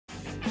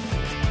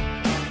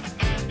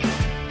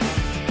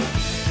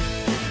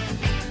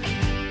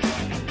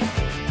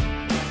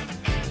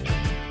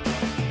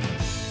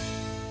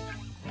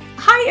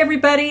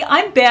everybody,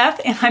 I'm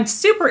Beth and I'm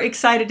super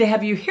excited to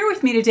have you here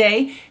with me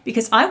today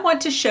because I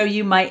want to show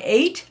you my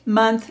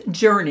 8-month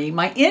journey,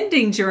 my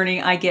ending journey,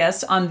 I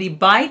guess, on the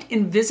Byte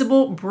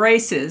invisible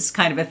braces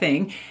kind of a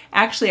thing.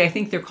 Actually, I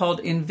think they're called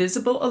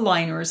invisible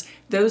aligners.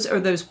 Those are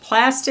those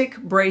plastic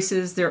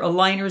braces. They're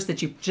aligners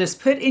that you just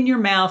put in your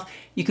mouth.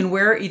 You can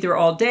wear either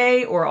all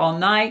day or all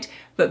night,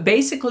 but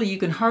basically you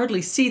can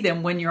hardly see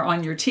them when you're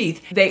on your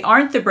teeth. They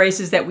aren't the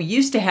braces that we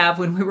used to have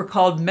when we were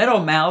called metal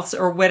mouths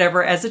or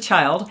whatever as a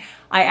child.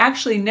 I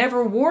actually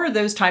never wore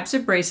those types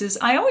of braces.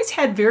 I always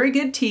had very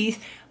good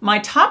teeth. My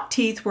top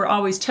teeth were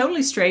always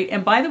totally straight,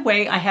 and by the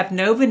way, I have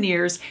no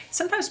veneers.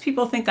 Sometimes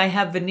people think I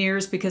have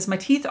veneers because my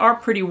teeth are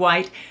pretty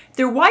white.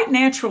 They're white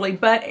naturally,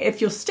 but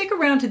if you'll stick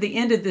around to the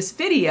end of this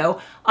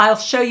video, I'll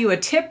show you a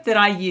tip that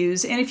I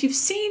use. And if you've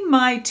seen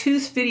my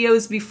tooth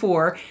videos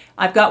before,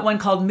 I've got one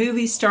called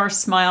Movie Star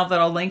Smile that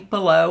I'll link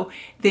below,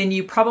 then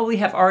you probably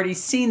have already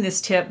seen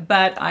this tip,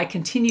 but I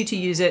continue to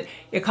use it.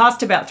 It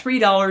costs about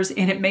 $3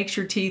 and it makes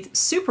your teeth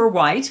super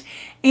white.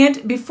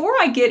 And before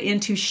I get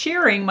into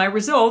sharing my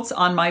results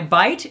on my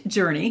Byte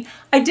journey,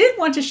 I did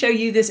want to show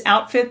you this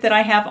outfit that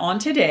I have on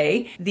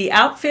today. The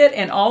outfit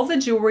and all the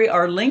jewelry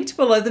are linked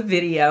below the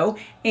video.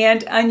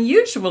 And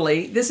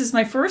unusually, this is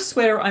my first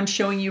sweater I'm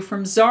showing you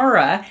from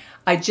Zara.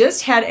 I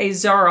just had a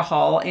Zara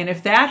haul, and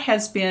if that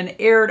has been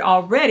aired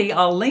already,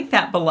 I'll link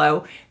that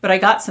below. But I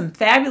got some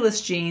fabulous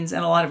jeans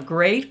and a lot of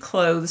great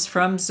clothes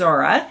from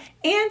Zara.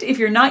 And if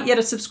you're not yet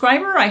a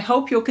subscriber, I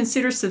hope you'll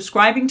consider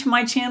subscribing to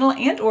my channel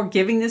and or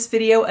giving this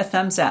video a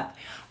thumbs up.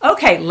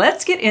 Okay,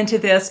 let's get into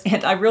this,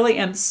 and I really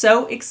am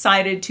so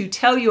excited to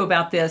tell you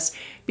about this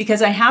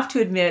because I have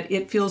to admit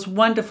it feels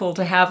wonderful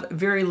to have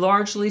very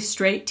largely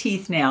straight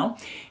teeth now.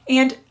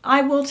 And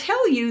I will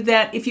tell you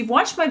that if you've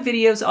watched my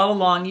videos all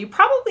along, you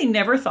probably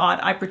never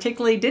thought I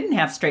particularly didn't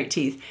have straight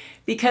teeth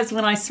because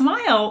when I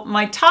smile,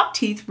 my top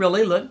teeth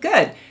really look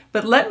good.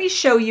 But let me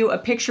show you a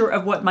picture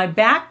of what my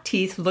back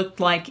teeth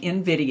looked like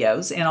in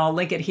videos, and I'll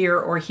link it here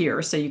or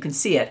here so you can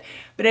see it.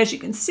 But as you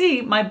can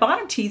see, my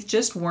bottom teeth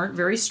just weren't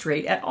very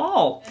straight at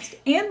all.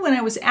 And when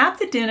I was at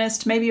the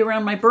dentist, maybe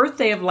around my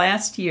birthday of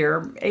last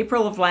year,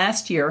 April of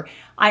last year,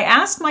 I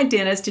asked my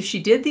dentist if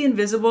she did the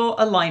invisible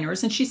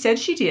aligners, and she said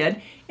she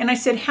did. And I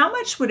said, how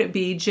much would it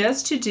be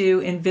just to do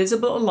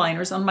invisible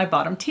aligners on my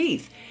bottom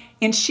teeth?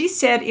 And she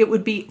said it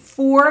would be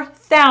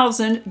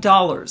 $4,000.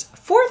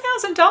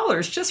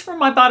 $4,000 just for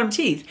my bottom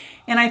teeth.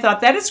 And I thought,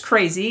 that is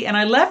crazy. And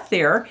I left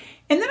there.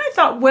 And then I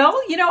thought, well,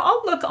 you know,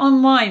 I'll look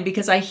online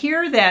because I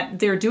hear that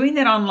they're doing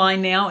that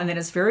online now and that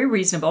it's very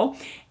reasonable.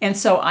 And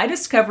so I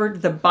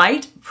discovered the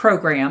Byte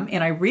program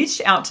and I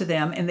reached out to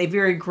them and they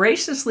very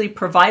graciously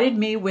provided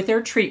me with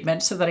their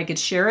treatment so that I could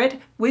share it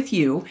with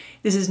you.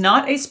 This is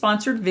not a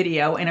sponsored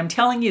video and I'm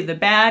telling you the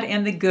bad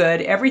and the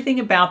good, everything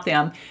about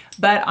them,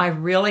 but I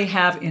really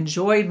have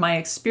enjoyed my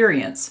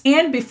experience.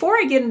 And before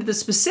I get into the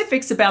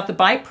specifics about the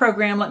Byte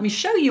program, let me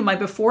show you my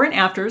before and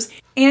afters.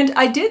 And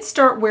I did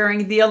start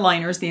wearing the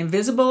aligners, the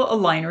invisible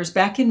aligners,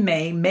 back in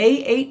May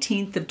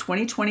 18th of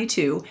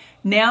 2022.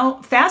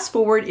 Now, fast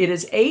forward, it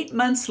is 8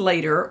 months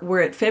later.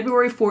 We're at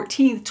February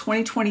 14th,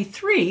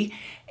 2023.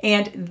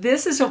 And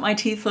this is what my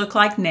teeth look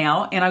like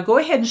now. And I'll go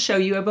ahead and show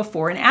you a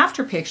before and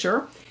after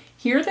picture.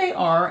 Here they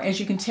are. As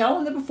you can tell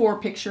in the before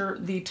picture,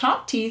 the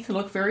top teeth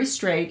look very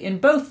straight in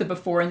both the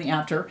before and the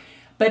after.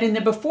 But in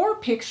the before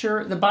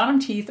picture, the bottom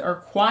teeth are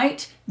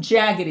quite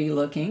jaggedy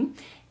looking.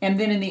 And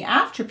then in the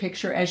after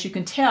picture, as you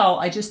can tell,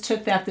 I just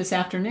took that this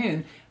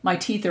afternoon. My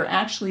teeth are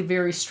actually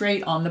very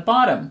straight on the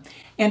bottom.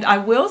 And I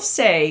will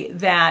say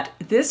that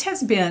this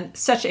has been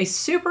such a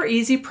super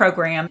easy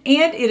program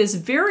and it is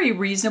very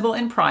reasonable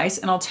in price.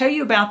 And I'll tell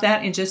you about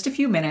that in just a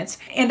few minutes.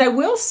 And I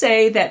will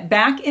say that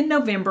back in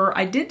November,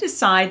 I did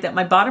decide that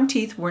my bottom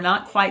teeth were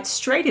not quite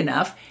straight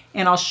enough.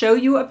 And I'll show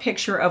you a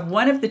picture of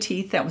one of the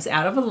teeth that was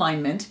out of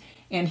alignment.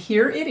 And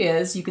here it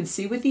is. You can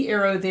see with the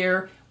arrow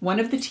there, one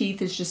of the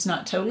teeth is just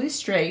not totally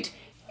straight.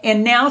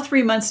 And now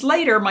 3 months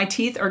later, my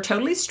teeth are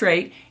totally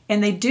straight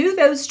and they do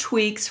those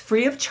tweaks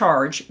free of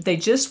charge. They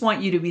just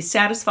want you to be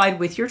satisfied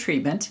with your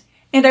treatment.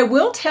 And I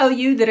will tell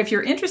you that if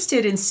you're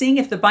interested in seeing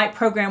if the Byte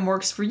program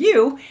works for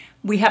you,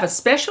 we have a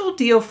special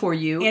deal for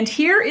you. And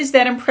here is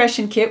that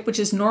impression kit, which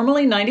is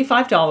normally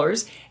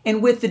 $95.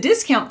 And with the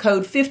discount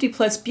code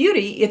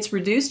 50PlusBeauty, it's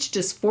reduced to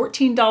just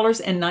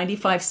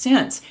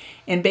 $14.95.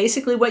 And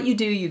basically what you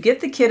do, you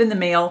get the kit in the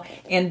mail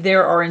and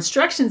there are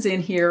instructions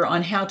in here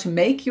on how to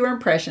make your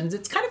impressions.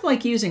 It's kind of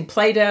like using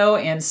Play-Doh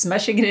and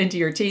smushing it into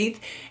your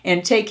teeth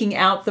and taking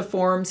out the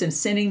forms and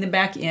sending them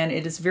back in.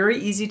 It is very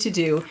easy to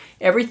do.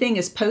 Everything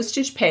is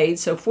postage paid,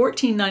 so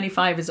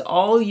 $14.95 is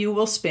all you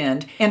will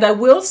spend. And I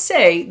will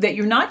say that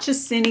you're not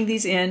just sending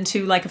these in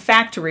to like a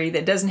factory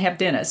that doesn't have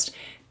dentists.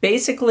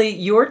 Basically,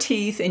 your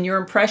teeth and your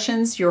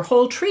impressions, your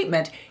whole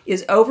treatment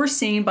is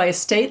overseen by a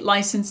state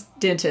licensed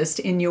dentist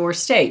in your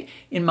state.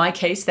 In my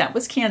case, that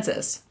was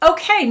Kansas.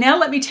 Okay, now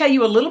let me tell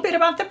you a little bit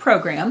about the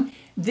program.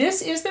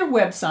 This is their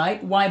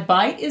website, Why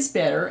Byte is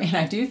Better, and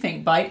I do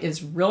think Byte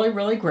is really,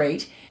 really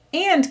great.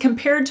 And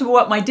compared to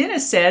what my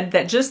dentist said,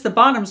 that just the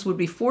bottoms would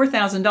be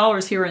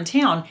 $4,000 here in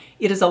town,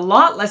 it is a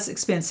lot less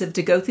expensive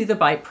to go through the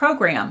Byte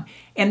program.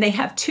 And they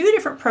have two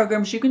different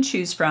programs you can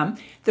choose from.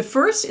 The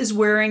first is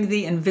wearing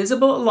the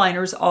invisible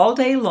aligners all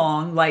day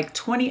long, like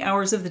 20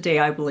 hours of the day,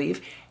 I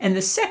believe. And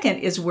the second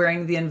is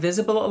wearing the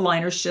invisible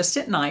aligners just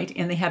at night,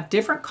 and they have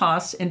different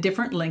costs and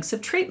different lengths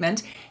of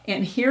treatment.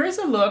 And here is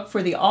a look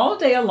for the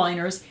all-day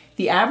aligners.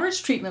 The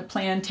average treatment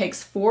plan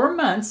takes 4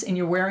 months, and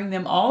you're wearing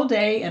them all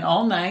day and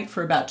all night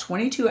for about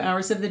 22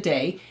 hours of the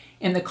day.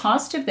 And the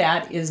cost of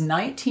that is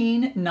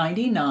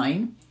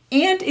 $19.99.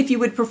 And if you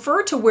would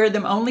prefer to wear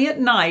them only at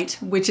night,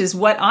 which is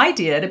what I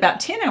did, about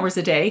 10 hours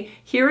a day,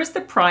 here is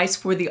the price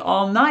for the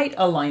all-night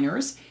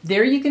aligners.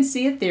 There you can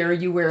see it there.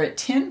 You wear it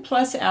 10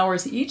 plus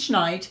hours each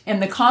night,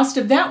 and the cost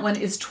of that one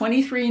is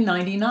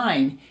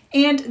 $23.99.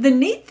 And the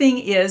neat thing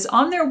is,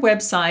 on their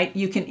website,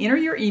 you can enter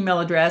your email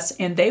address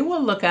and they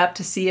will look up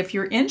to see if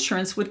your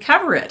insurance would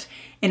cover it.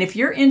 And if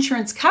your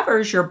insurance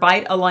covers your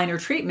Byte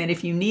aligner treatment,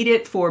 if you need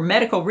it for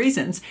medical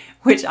reasons,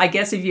 which I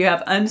guess if you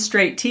have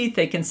unstraight teeth,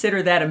 they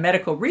consider that a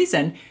medical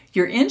reason,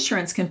 your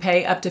insurance can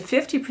pay up to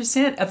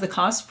 50% of the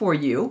cost for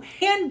you.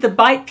 And the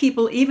Byte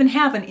people even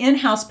have an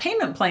in-house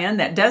payment plan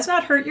that does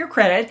not hurt your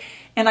credit.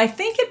 And I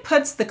think it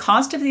puts the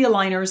cost of the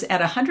aligners at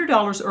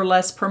 $100 or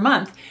less per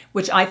month,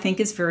 which I think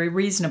is very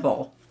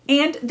reasonable.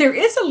 And there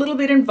is a little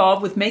bit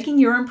involved with making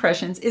your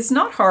impressions. It's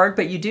not hard,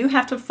 but you do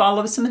have to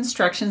follow some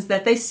instructions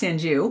that they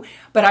send you.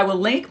 But I will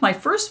link my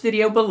first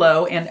video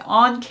below, and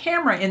on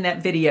camera in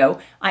that video,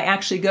 I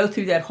actually go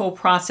through that whole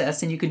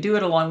process, and you can do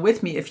it along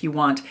with me if you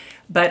want.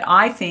 But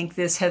I think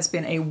this has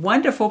been a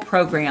wonderful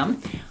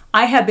program.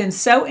 I have been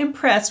so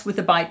impressed with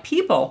the Byte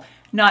people.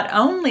 Not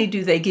only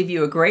do they give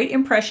you a great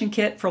impression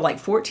kit for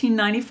like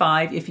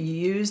 $14.95 if you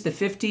use the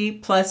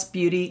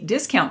 50+Beauty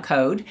discount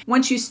code.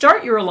 Once you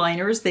start your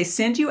aligners, they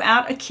send you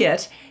out a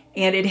kit,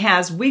 and it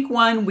has week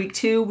 1, week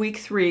 2, week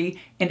 3,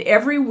 and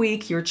every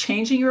week you're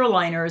changing your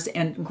aligners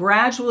and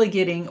gradually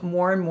getting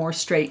more and more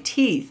straight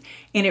teeth.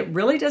 And it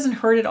really doesn't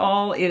hurt at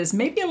all. It is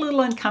maybe a little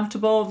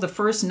uncomfortable the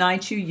first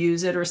night you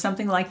use it or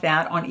something like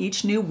that on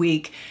each new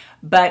week.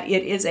 But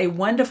it is a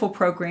wonderful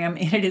program,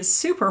 and it is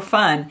super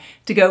fun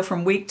to go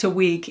from week to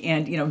week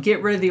and,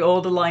 get rid of the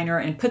old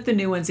aligner and put the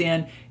new ones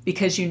in,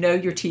 because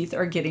your teeth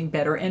are getting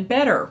better and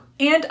better.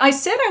 And I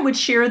said I would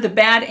share the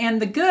bad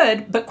and the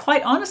good, but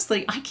quite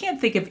honestly, I can't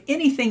think of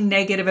anything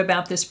negative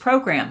about this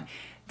program.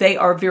 They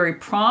are very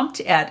prompt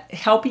at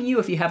helping you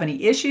if you have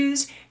any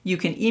issues. You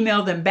can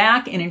email them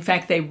back, and in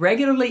fact, they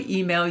regularly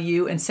email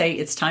you and say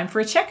it's time for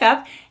a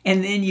checkup,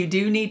 and then you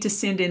do need to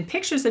send in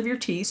pictures of your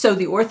teeth so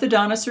the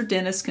orthodontist or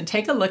dentist can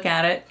take a look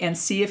at it and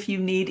see if you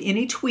need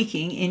any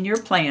tweaking in your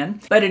plan.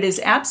 But it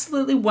is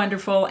absolutely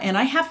wonderful, and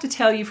I have to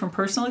tell you from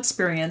personal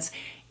experience,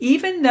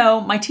 even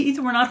though my teeth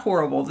were not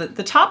horrible,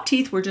 the top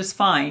teeth were just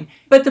fine,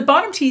 but the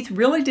bottom teeth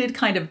really did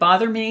kind of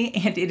bother me,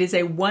 and it is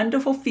a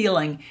wonderful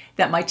feeling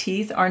that my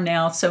teeth are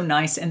now so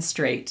nice and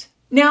straight.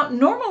 Now,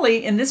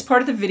 normally in this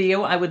part of the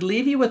video, I would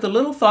leave you with a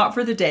little thought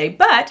for the day,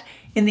 but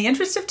in the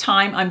interest of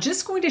time, I'm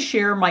just going to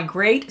share my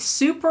great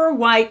super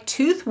white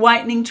tooth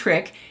whitening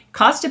trick.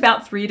 Cost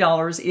about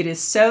 $3. It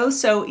is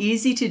so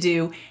easy to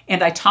do,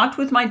 and I talked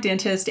with my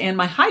dentist and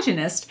my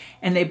hygienist,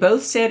 and they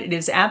both said it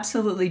is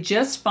absolutely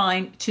just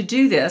fine to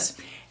do this.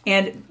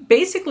 And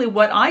basically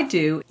what I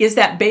do is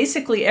that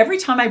basically every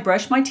time I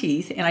brush my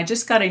teeth, and I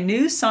just got a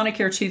new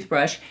Sonicare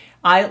toothbrush.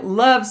 I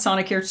love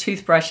Sonicare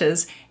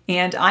toothbrushes,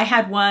 and I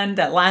had one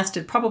that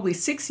lasted probably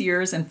 6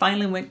 years and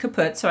finally went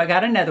kaput, so I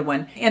got another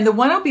one. And the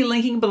one I'll be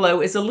linking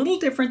below is a little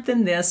different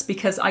than this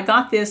because I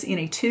got this in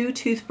a 2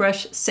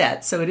 toothbrush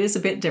set, so it is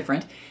a bit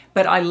different.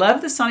 But I love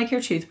the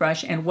Sonicare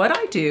toothbrush, and what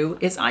I do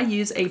is I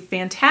use a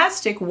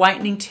fantastic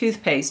whitening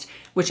toothpaste,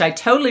 which I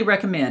totally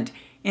recommend.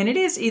 And it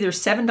is either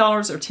 $7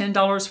 or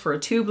 $10 for a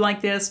tube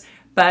like this,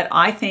 but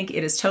I think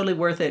it is totally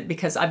worth it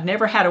because I've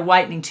never had a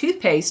whitening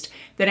toothpaste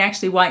that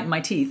actually whitened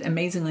my teeth.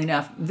 Amazingly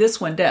enough, this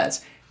one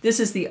does. This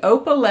is the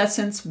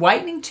Opalescence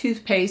Whitening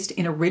Toothpaste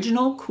in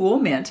Original Cool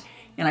Mint,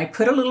 and I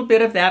put a little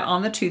bit of that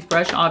on the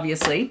toothbrush,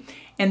 obviously.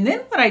 And then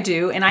what I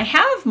do, and I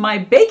have my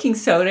baking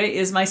soda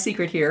is my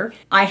secret here.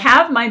 I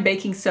have my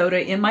baking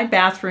soda in my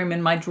bathroom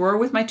in my drawer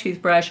with my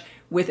toothbrush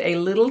with a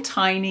little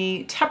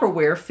tiny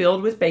Tupperware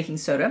filled with baking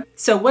soda.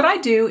 So what I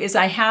do is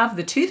I have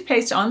the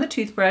toothpaste on the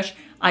toothbrush,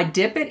 I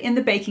dip it in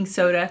the baking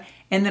soda,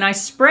 and then I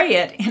spray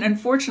it, and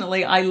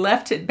unfortunately I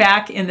left it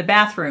back in the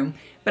bathroom.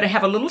 But I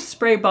have a little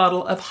spray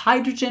bottle of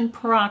hydrogen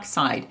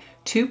peroxide,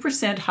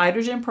 2%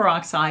 hydrogen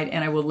peroxide,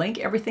 and I will link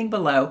everything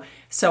below.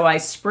 So I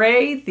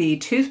spray the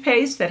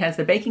toothpaste that has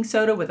the baking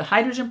soda with the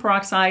hydrogen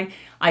peroxide.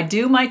 I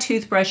do my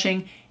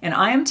toothbrushing, and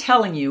I am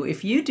telling you,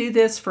 if you do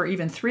this for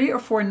even 3 or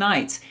 4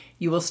 nights,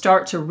 you will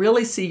start to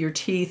really see your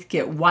teeth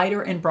get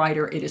whiter and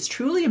brighter. It is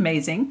truly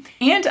amazing.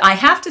 And I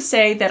have to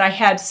say that I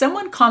had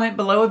someone comment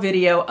below a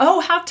video, oh,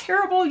 how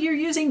terrible, you're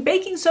using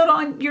baking soda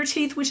on your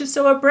teeth, which is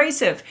so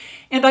abrasive.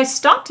 And I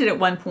stopped it at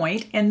one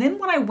point, and then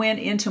when I went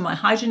into my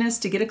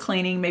hygienist to get a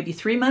cleaning, maybe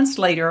 3 months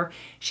later,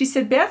 she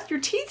said, Beth, your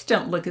teeth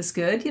don't look as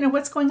good.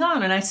 What's going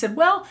on? And I said,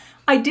 well,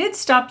 I did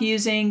stop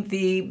using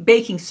the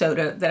baking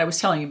soda that I was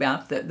telling you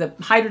about, the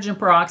hydrogen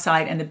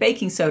peroxide and the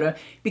baking soda,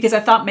 because I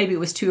thought maybe it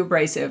was too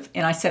abrasive.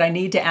 And I said, I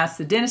need to ask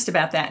the dentist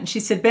about that. And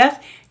she said,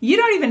 Beth, you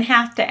don't even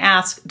have to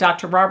ask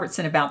Dr.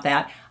 Robertson about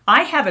that.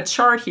 I have a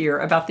chart here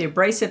about the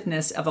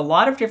abrasiveness of a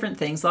lot of different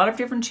things, a lot of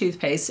different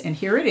toothpastes, and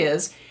here it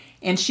is.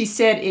 And she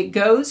said it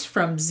goes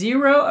from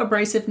 0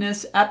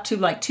 abrasiveness up to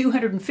like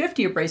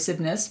 250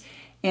 abrasiveness,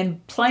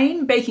 and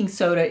plain baking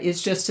soda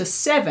is just a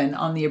 7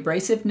 on the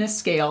abrasiveness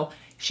scale.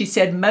 She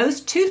said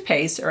most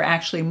toothpastes are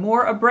actually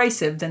more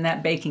abrasive than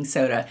that baking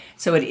soda.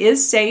 So it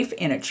is safe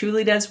and it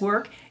truly does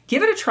work.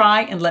 Give it a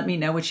try and let me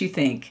know what you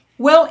think.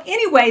 Well,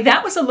 anyway,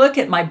 that was a look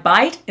at my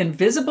Byte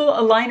Invisible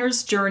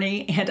Aligners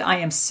journey, and I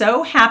am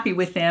so happy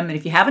with them. And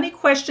if you have any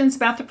questions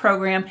about the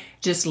program,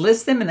 just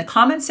list them in the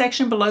comment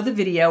section below the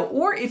video.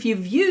 Or if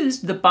you've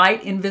used the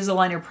Byte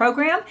Invisaligner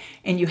program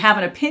and you have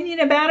an opinion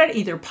about it,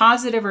 either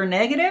positive or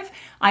negative,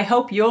 I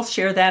hope you'll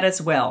share that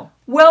as well.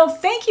 Well,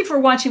 thank you for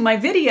watching my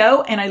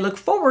video, and I look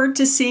forward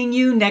to seeing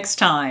you next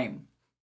time.